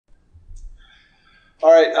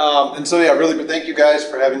All right, and so yeah, really, but thank you guys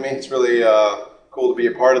for having me. It's really cool to be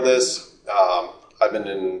a part of this. I've been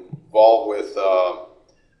involved with,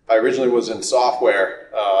 I originally was in software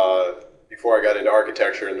before I got into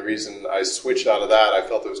architecture, and the reason I switched out of that, I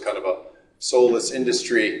felt it was kind of a soulless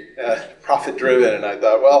industry, profit-driven, and I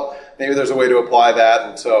thought, well, maybe there's a way to apply that,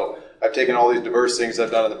 and so I've taken all these diverse things I've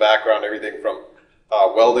done in the background, everything from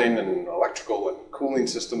welding and electrical and cooling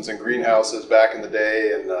systems and greenhouses back in the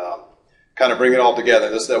day, and kind of bring it all together.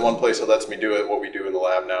 This is that one place that lets me do it, what we do in the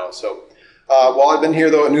lab now. So while I've been here,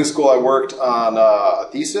 though, at New School, I worked on a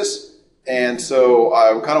thesis, and so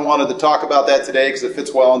I kind of wanted to talk about that today because it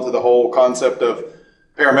fits well into the whole concept of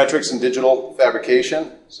parametrics and digital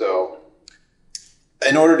fabrication. So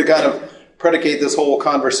in order to kind of predicate this whole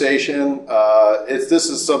conversation, this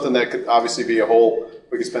is something that could obviously be a whole,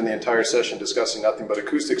 we could spend the entire session discussing nothing but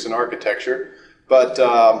acoustics and architecture, but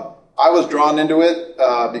I was drawn into it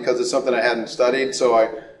because it's something I hadn't studied,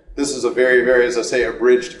 so this is a very, very, as I say,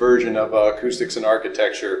 abridged version of acoustics and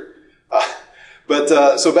architecture.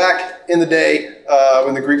 So back in the day,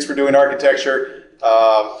 when the Greeks were doing architecture,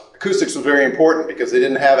 acoustics was very important because they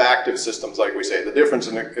didn't have active systems, like we say. The difference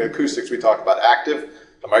in acoustics, we talk about active,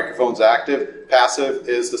 the microphone's active. Passive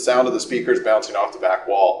is the sound of the speakers bouncing off the back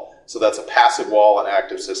wall. So that's a passive wall, an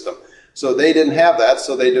active system. So they didn't have that,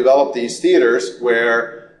 so they developed these theaters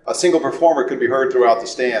where a single performer could be heard throughout the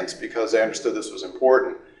stands because they understood this was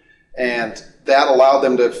important. And that allowed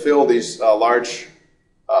them to fill these large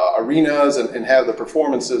arenas and have the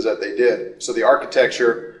performances that they did. So the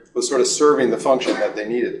architecture was sort of serving the function that they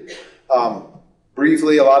needed.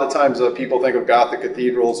 Briefly, a lot of times people think of Gothic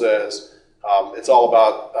cathedrals as it's all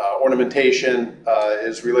about ornamentation,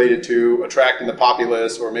 is related to attracting the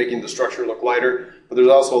populace or making the structure look lighter. But there's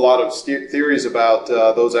also a lot of theories about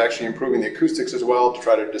those actually improving the acoustics as well to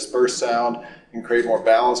try to disperse sound and create more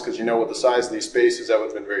balance, because you know with the size of these spaces that would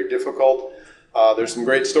have been very difficult. There's some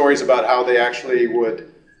great stories about how they actually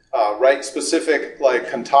would write specific like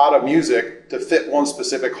cantata music to fit one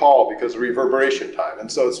specific hall because of reverberation time.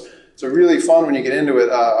 And so it's really fun when you get into it.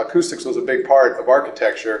 Acoustics was a big part of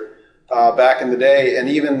architecture back in the day, and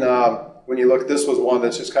even when you look, this was one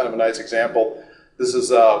that's just kind of a nice example. This is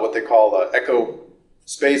what they call echo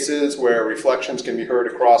spaces where reflections can be heard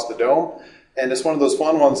across the dome. And it's one of those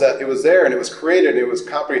fun ones that it was there and it was created and it was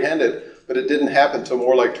comprehended, but it didn't happen until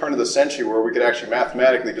more like turn of the century where we could actually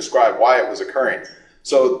mathematically describe why it was occurring.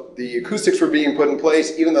 So the acoustics were being put in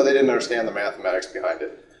place even though they didn't understand the mathematics behind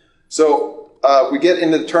it. So we get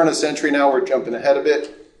into the turn of the century now, we're jumping ahead a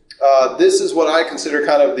bit. This is what I consider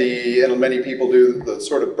kind of and many people do, the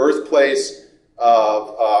sort of birthplace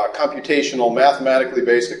of computational, mathematically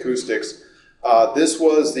based acoustics. This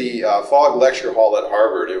was the Fogg Lecture Hall at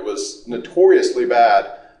Harvard. It was notoriously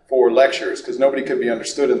bad for lectures because nobody could be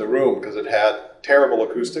understood in the room because it had terrible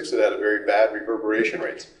acoustics. It had a very bad reverberation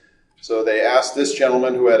rates. So they asked this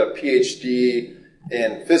gentleman who had a PhD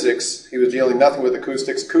in physics. He was dealing nothing with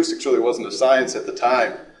acoustics. Acoustics really wasn't a science at the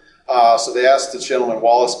time. So they asked this gentleman,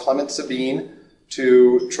 Wallace Clement Sabine,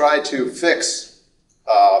 to try to fix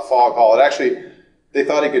Fogg Hall. It actually, they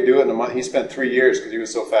thought he could do it in a month. He spent 3 years because he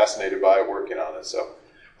was so fascinated by it working on it. So,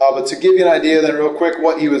 but to give you an idea then real quick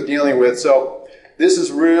what he was dealing with. So this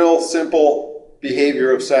is real simple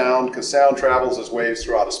behavior of sound because sound travels as waves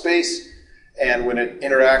throughout a space. And when it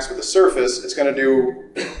interacts with the surface, it's going to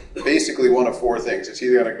do basically one of four things. It's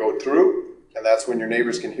either going to go through, and that's when your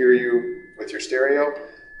neighbors can hear you with your stereo.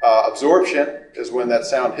 Absorption is when that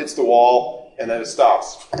sound hits the wall and then it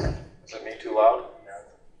stops. Is that me too loud?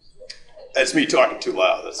 That's me talking too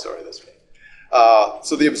loud. That's me.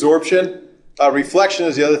 So the absorption. Reflection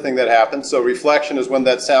is the other thing that happens. So reflection is when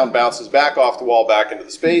that sound bounces back off the wall back into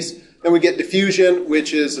the space. Then we get diffusion,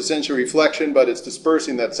 which is essentially reflection, but it's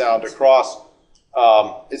dispersing that sound across.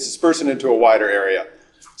 It's dispersing into a wider area.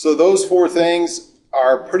 So those four things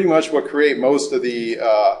are pretty much what create most of the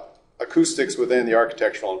acoustics within the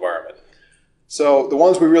architectural environment. So the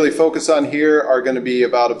ones we really focus on here are going to be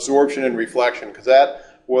about absorption and reflection, because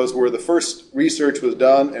that was where the first research was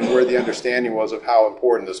done and where the understanding was of how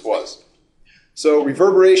important this was. So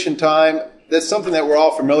reverberation time, that's something that we're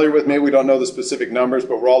all familiar with. Maybe we don't know the specific numbers,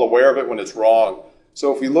 but we're all aware of it when it's wrong.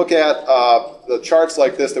 So if we look at the charts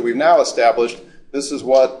like this that we've now established, this is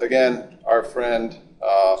what, again, our friend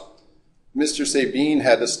Mr. Sabine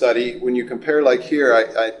had to study. When you compare like here,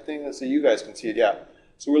 I think, so you guys can see it, yeah.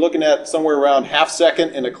 So we're looking at somewhere around ½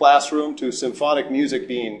 second in a classroom to symphonic music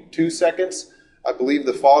being 2 seconds. I believe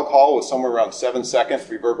the Fogg Hall was somewhere around 7-second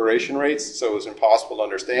reverberation rates, so it was impossible to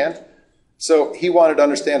understand. So he wanted to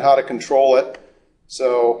understand how to control it.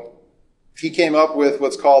 So he came up with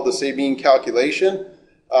what's called the Sabine calculation.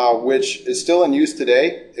 which is still in use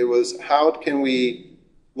today. It was how can we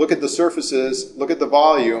look at the surfaces, look at the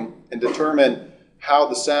volume, and determine how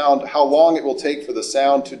the sound, how long it will take for the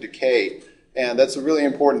sound to decay. And that's a really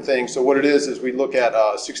important thing. So what it is we look at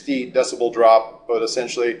a 60 decibel drop, but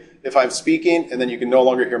essentially if I'm speaking and then you can no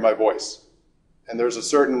longer hear my voice. And there's a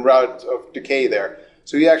certain route of decay there.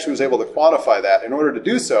 So he actually was able to quantify that. In order to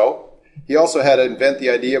do so, he also had to invent the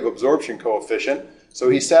idea of absorption coefficient. So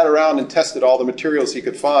he sat around and tested all the materials he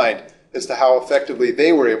could find as to how effectively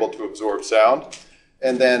they were able to absorb sound.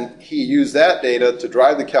 And then he used that data to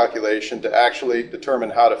drive the calculation to actually determine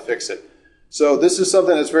how to fix it. So this is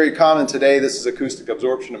something that's very common today. This is acoustic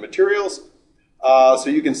absorption of materials. So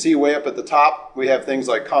you can see way up at the top, we have things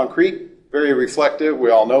like concrete, very reflective. We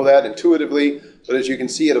all know that intuitively. But as you can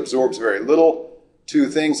see, it absorbs very little. To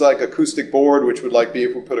things like acoustic board, which would like be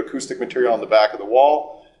if we put acoustic material on the back of the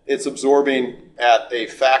wall, it's absorbing at a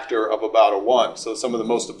factor of about a 1. So some of the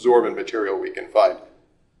most absorbent material we can find.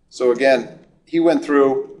 So again, he went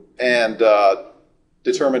through and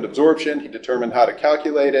determined absorption. He determined how to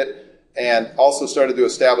calculate it, and also started to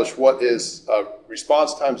establish what is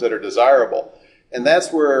response times that are desirable. And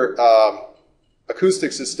that's where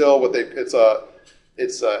acoustics is still what it's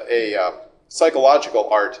a psychological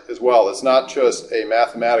art as well. It's not just a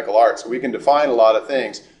mathematical art. So we can define a lot of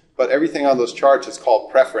things, but everything on those charts is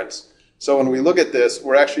called preference. So when we look at this,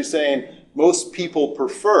 we're actually saying most people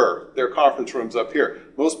prefer their conference rooms up here.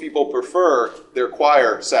 Most people prefer their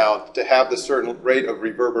choir sound to have this certain rate of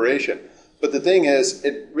reverberation. But the thing is,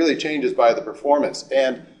 it really changes by the performance.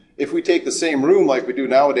 And if we take the same room like we do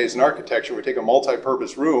nowadays in architecture, we take a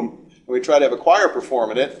multi-purpose room and we try to have a choir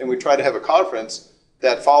perform in it, and we try to have a conference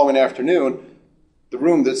that following afternoon, the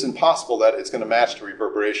room, that's impossible that it's going to match the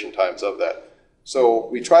reverberation times of that. So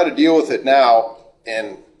we try to deal with it now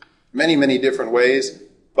in many, many different ways,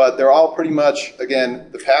 but they're all pretty much, again,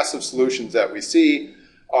 the passive solutions that we see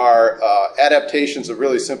are adaptations of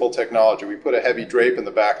really simple technology. We put a heavy drape in the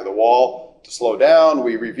back of the wall to slow down.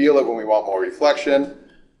 We reveal it when we want more reflection.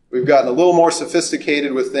 We've gotten a little more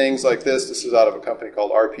sophisticated with things like this. This is out of a company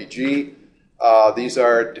called RPG. These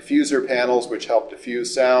are diffuser panels which help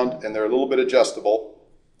diffuse sound, and they're a little bit adjustable.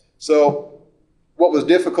 So what was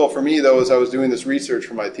difficult for me, though, as I was doing this research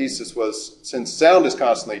for my thesis was, since sound is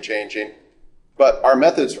constantly changing, but our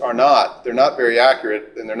methods are not, they're not very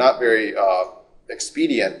accurate, and they're not very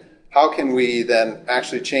expedient, how can we then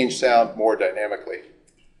actually change sound more dynamically?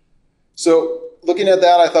 So looking at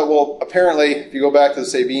that, I thought, well, apparently, if you go back to the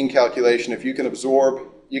Sabine calculation, if you can absorb,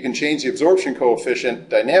 you can change the absorption coefficient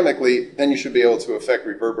dynamically, then you should be able to affect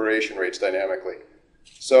reverberation rates dynamically.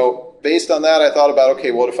 So based on that, I thought about,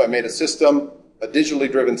 okay, what if I made a system, a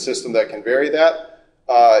digitally driven system that can vary that?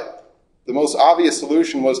 The most obvious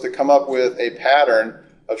solution was to come up with a pattern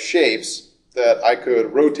of shapes that I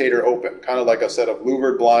could rotate or open, kind of like a set of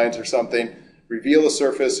louvered blinds or something, reveal a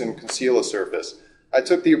surface and conceal a surface. I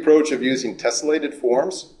took the approach of using tessellated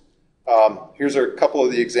forms. Here's a couple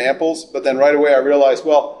of the examples, but then right away I realized,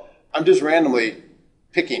 well, I'm just randomly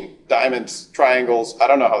picking diamonds, triangles. I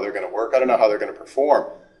don't know how they're going to work. I don't know how they're going to perform.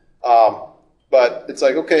 But it's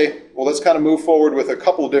like, okay, well, let's kind of move forward with a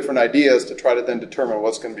couple of different ideas to try to then determine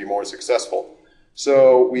what's going to be more successful.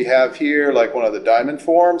 So we have here like one of the diamond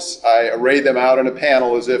forms. I array them out in a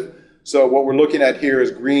panel as if, so what we're looking at here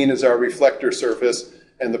is green is our reflector surface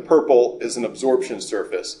and the purple is an absorption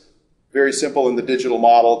surface. Very simple in the digital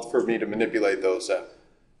model for me to manipulate those in.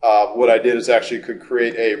 What I did is actually could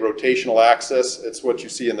create a rotational axis. It's what you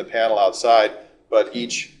see in the panel outside, but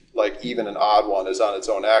each, like even an odd one, is on its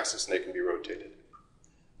own axis and they can be rotated.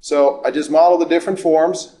 So I just modeled the different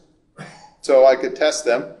forms so I could test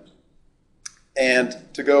them. And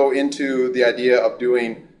to go into the idea of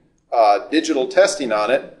doing digital testing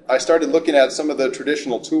on it, I started looking at some of the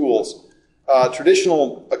traditional tools.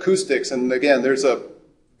 Traditional acoustics, and again, there's a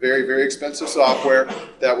very, very expensive software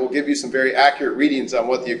that will give you some very accurate readings on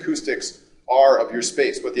what the acoustics are of your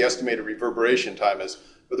space, what the estimated reverberation time is,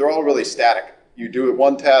 but they're all really static. You do it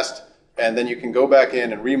one test, and then you can go back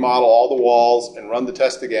in and remodel all the walls and run the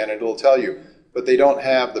test again, and it'll tell you, but they don't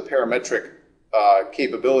have the parametric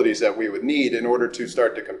capabilities that we would need in order to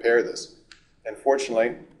start to compare this. And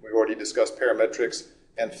fortunately, we've already discussed parametrics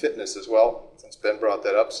and fitness as well, since Ben brought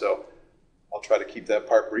that up, so I'll try to keep that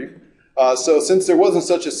part brief. So since there wasn't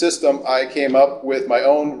such a system, I came up with my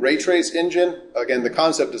own ray trace engine. Again, the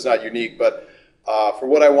concept is not unique, but for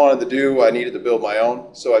what I wanted to do, I needed to build my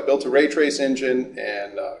own. So I built a ray trace engine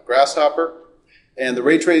in Grasshopper. And the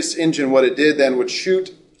ray trace engine, what it did then would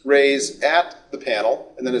shoot rays at the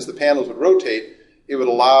panel, and then as the panels would rotate, it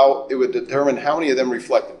would determine how many of them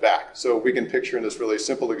reflected back. So we can picture in this really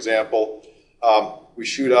simple example, we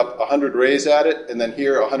shoot up 100 rays at it, and then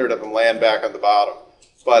here 100 of them land back on the bottom.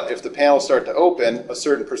 But if the panels start to open, a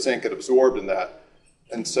certain percent get absorbed in that.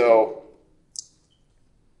 And so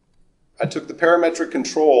I took the parametric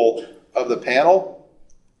control of the panel,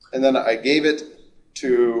 and then I gave it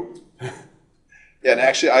to, yeah, and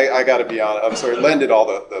actually I got to be honest, I'm sorry, Len did all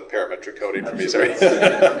the parametric coding for me, sorry.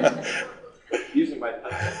 Using my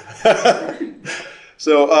pen.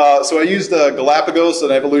 So I used Galapagos, an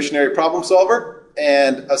evolutionary problem solver,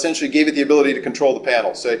 and essentially gave it the ability to control the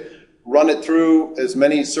panel. Say, run it through as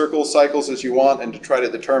many circle cycles as you want, and to try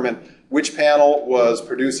to determine which panel was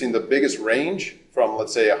producing the biggest range from,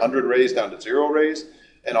 let's say, 100 rays down to 0 rays,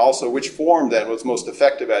 and also which form then was most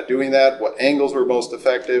effective at doing that, what angles were most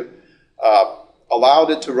effective, allowed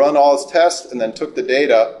it to run all its tests, and then took the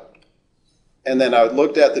data, and then I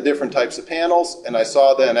looked at the different types of panels, and I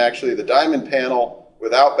saw then actually the diamond panel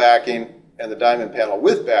without backing and the diamond panel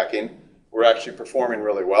with backing were actually performing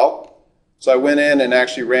really well. So I went in and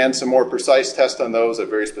actually ran some more precise tests on those at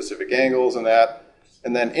very specific angles and that.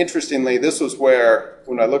 And then interestingly, this was where,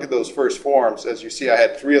 when I look at those first forms, as you see, I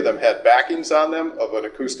had 3 of them had backings on them of an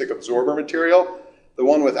acoustic absorber material. The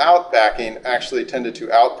one without backing actually tended to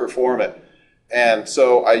outperform it. And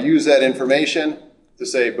so I used that information to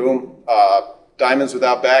say, boom, diamonds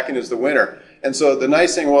without backing is the winner. And so the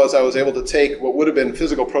nice thing was I was able to take what would have been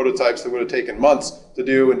physical prototypes that would have taken months to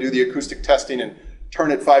do and do the acoustic testing and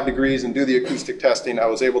turn it 5 degrees and do the acoustic testing. I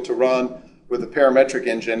was able to run with a parametric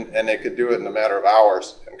engine, and it could do it in a matter of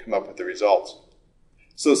hours and come up with the results.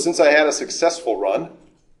 So since I had a successful run,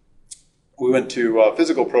 we went to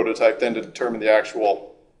physical prototype then to determine the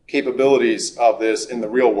actual capabilities of this in the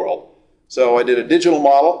real world. So I did a digital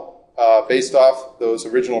model based off those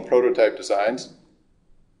original prototype designs.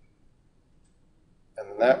 And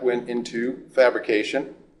then that went into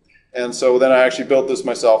fabrication. And so then I actually built this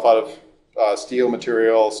myself out of steel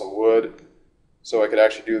material, some wood, so I could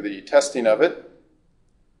actually do the testing of it.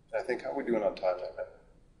 I think, how are we doing on time?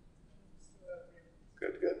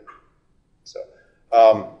 Good, good. So,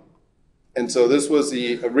 and so this was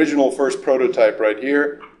the original first prototype right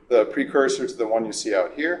here, the precursor to the one you see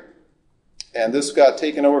out here. And this got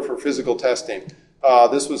taken over for physical testing.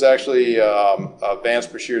 This was actually Vance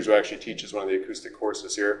Brashears, who actually teaches one of the acoustic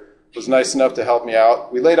courses here, was nice enough to help me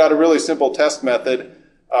out. We laid out a really simple test method.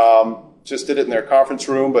 Just did it in their conference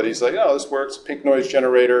room, but he's like, oh, this works, pink noise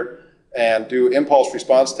generator, and do impulse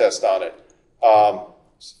response test on it.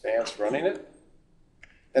 Is Vance running it?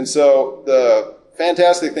 And so the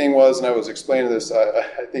fantastic thing was, and I was explaining this,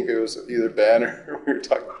 I think it was either Ben or we were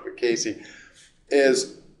talking with Casey,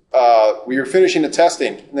 is we were finishing the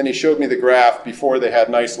testing, and then he showed me the graph before they had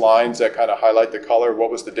nice lines that kind of highlight the color,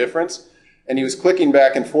 what was the difference. And he was clicking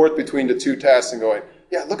back and forth between the 2 tests and going,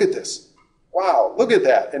 yeah, look at this. Wow, look at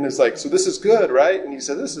that. And it's like, so this is good, right? And he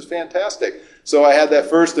said, this is fantastic. So I had that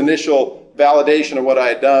first initial validation of what I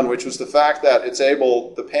had done, which was the fact that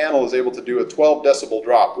the panel is able to do a 12 decibel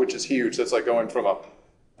drop, which is huge. That's like going from a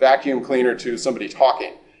vacuum cleaner to somebody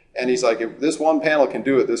talking. And he's like, if this one panel can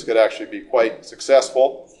do it, this could actually be quite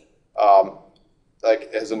successful.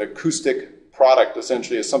 Like as an acoustic product,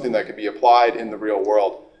 essentially, is something that could be applied in the real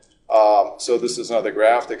world. So this is another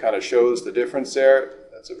graph that kind of shows the difference there.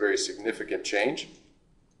 That's a very significant change.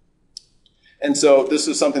 And so this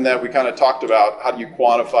is something that we kind of talked about. How do you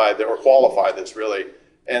quantify or qualify this, really?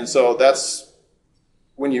 And so that's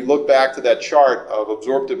when you look back to that chart of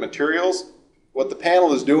absorptive materials, what the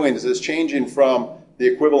panel is doing is it's changing from the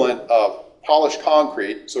equivalent of polished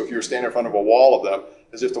concrete. So if you were standing in front of a wall of them,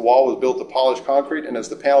 as if the wall was built of polished concrete, and as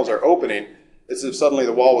the panels are opening, it's as if suddenly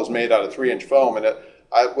the wall was made out of 3-inch foam. And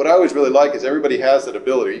what I always really like is everybody has that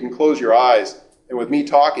ability. You can close your eyes, and with me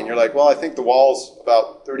talking, you're like, well, I think the wall's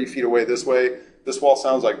about 30 feet away this way. This wall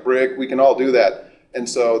sounds like brick. We can all do that. And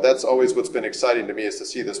so that's always what's been exciting to me, is to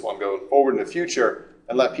see this one go forward in the future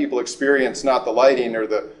and let people experience not the lighting or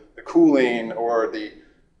the cooling or the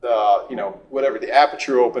whatever, the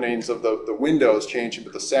aperture openings of the windows changing,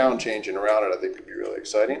 but the sound changing around it, I think could be really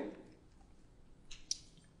exciting.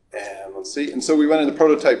 And let's see. And so we went into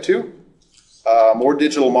prototype 2, more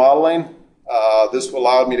digital modeling. This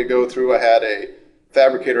allowed me to go through, I had a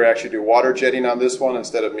fabricator actually do water jetting on this one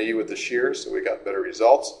instead of me with the shears, so we got better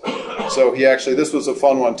results. So this was a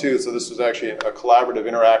fun one too. So this was actually a collaborative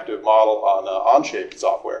interactive model on Onshape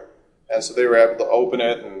software. And so they were able to open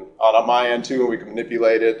it, and on my end too, and we could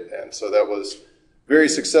manipulate it. And so that was very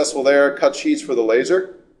successful there. Cut sheets for the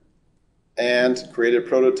laser and created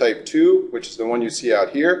prototype 2, which is the one you see out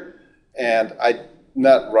here. And I'm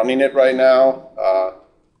not running it right now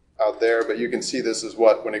out there, but you can see this is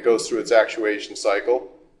when it goes through its actuation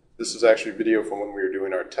cycle. This is actually video from when we were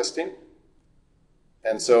doing our testing.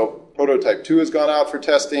 And so prototype 2 has gone out for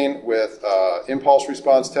testing with impulse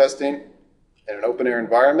response testing in an open air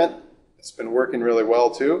environment. It's been working really well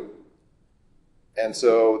too. And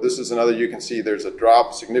so this is another, you can see there's a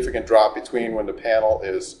drop, significant drop between when the panel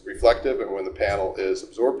is reflective and when the panel is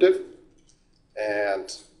absorptive.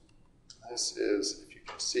 And this is, if you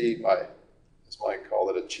can see, this might call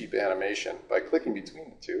it a cheap animation by clicking between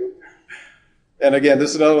the two. And again, this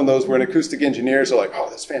is another one of those where an acoustic engineers are like, oh,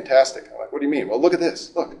 that's fantastic. I'm like, what do you mean? Well, look at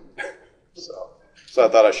this, look. So I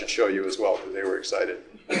thought I should show you as well because they were excited.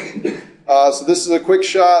 So this is a quick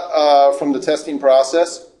shot from the testing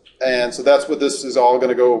process. And so that's what this is all going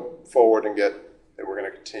to go forward and get, and we're going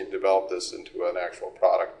to continue to develop this into an actual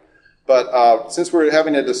product. But since we're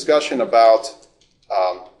having a discussion about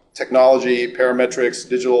technology, parametrics,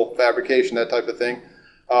 digital fabrication, that type of thing,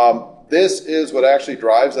 this is what actually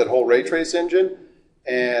drives that whole ray trace engine.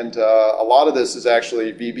 And a lot of this is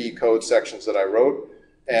actually VB code sections that I wrote.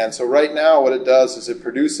 And so right now what it does is it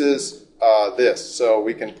produces this. So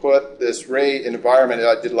we can put this ray environment,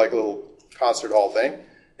 I did like a little concert hall thing,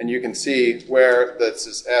 and you can see where this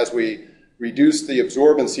is, as we reduce the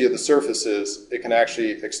absorbency of the surfaces, it can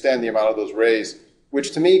actually extend the amount of those rays,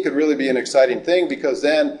 which to me could really be an exciting thing because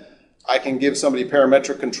then I can give somebody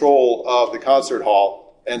parametric control of the concert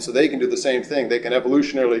hall, and so they can do the same thing. They can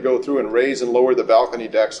evolutionarily go through and raise and lower the balcony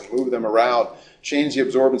decks and move them around, change the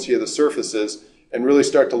absorbency of the surfaces, and really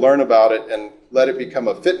start to learn about it and let it become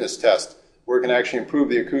a fitness test where it can actually improve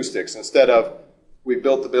the acoustics instead of we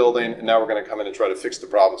built the building and now we're going to come in and try to fix the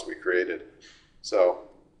problems we created. So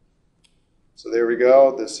there we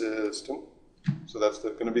go. This is, so that's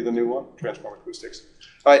going to be the new one, Transform Acoustics.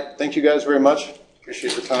 All right, thank you guys very much.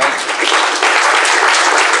 Appreciate the time.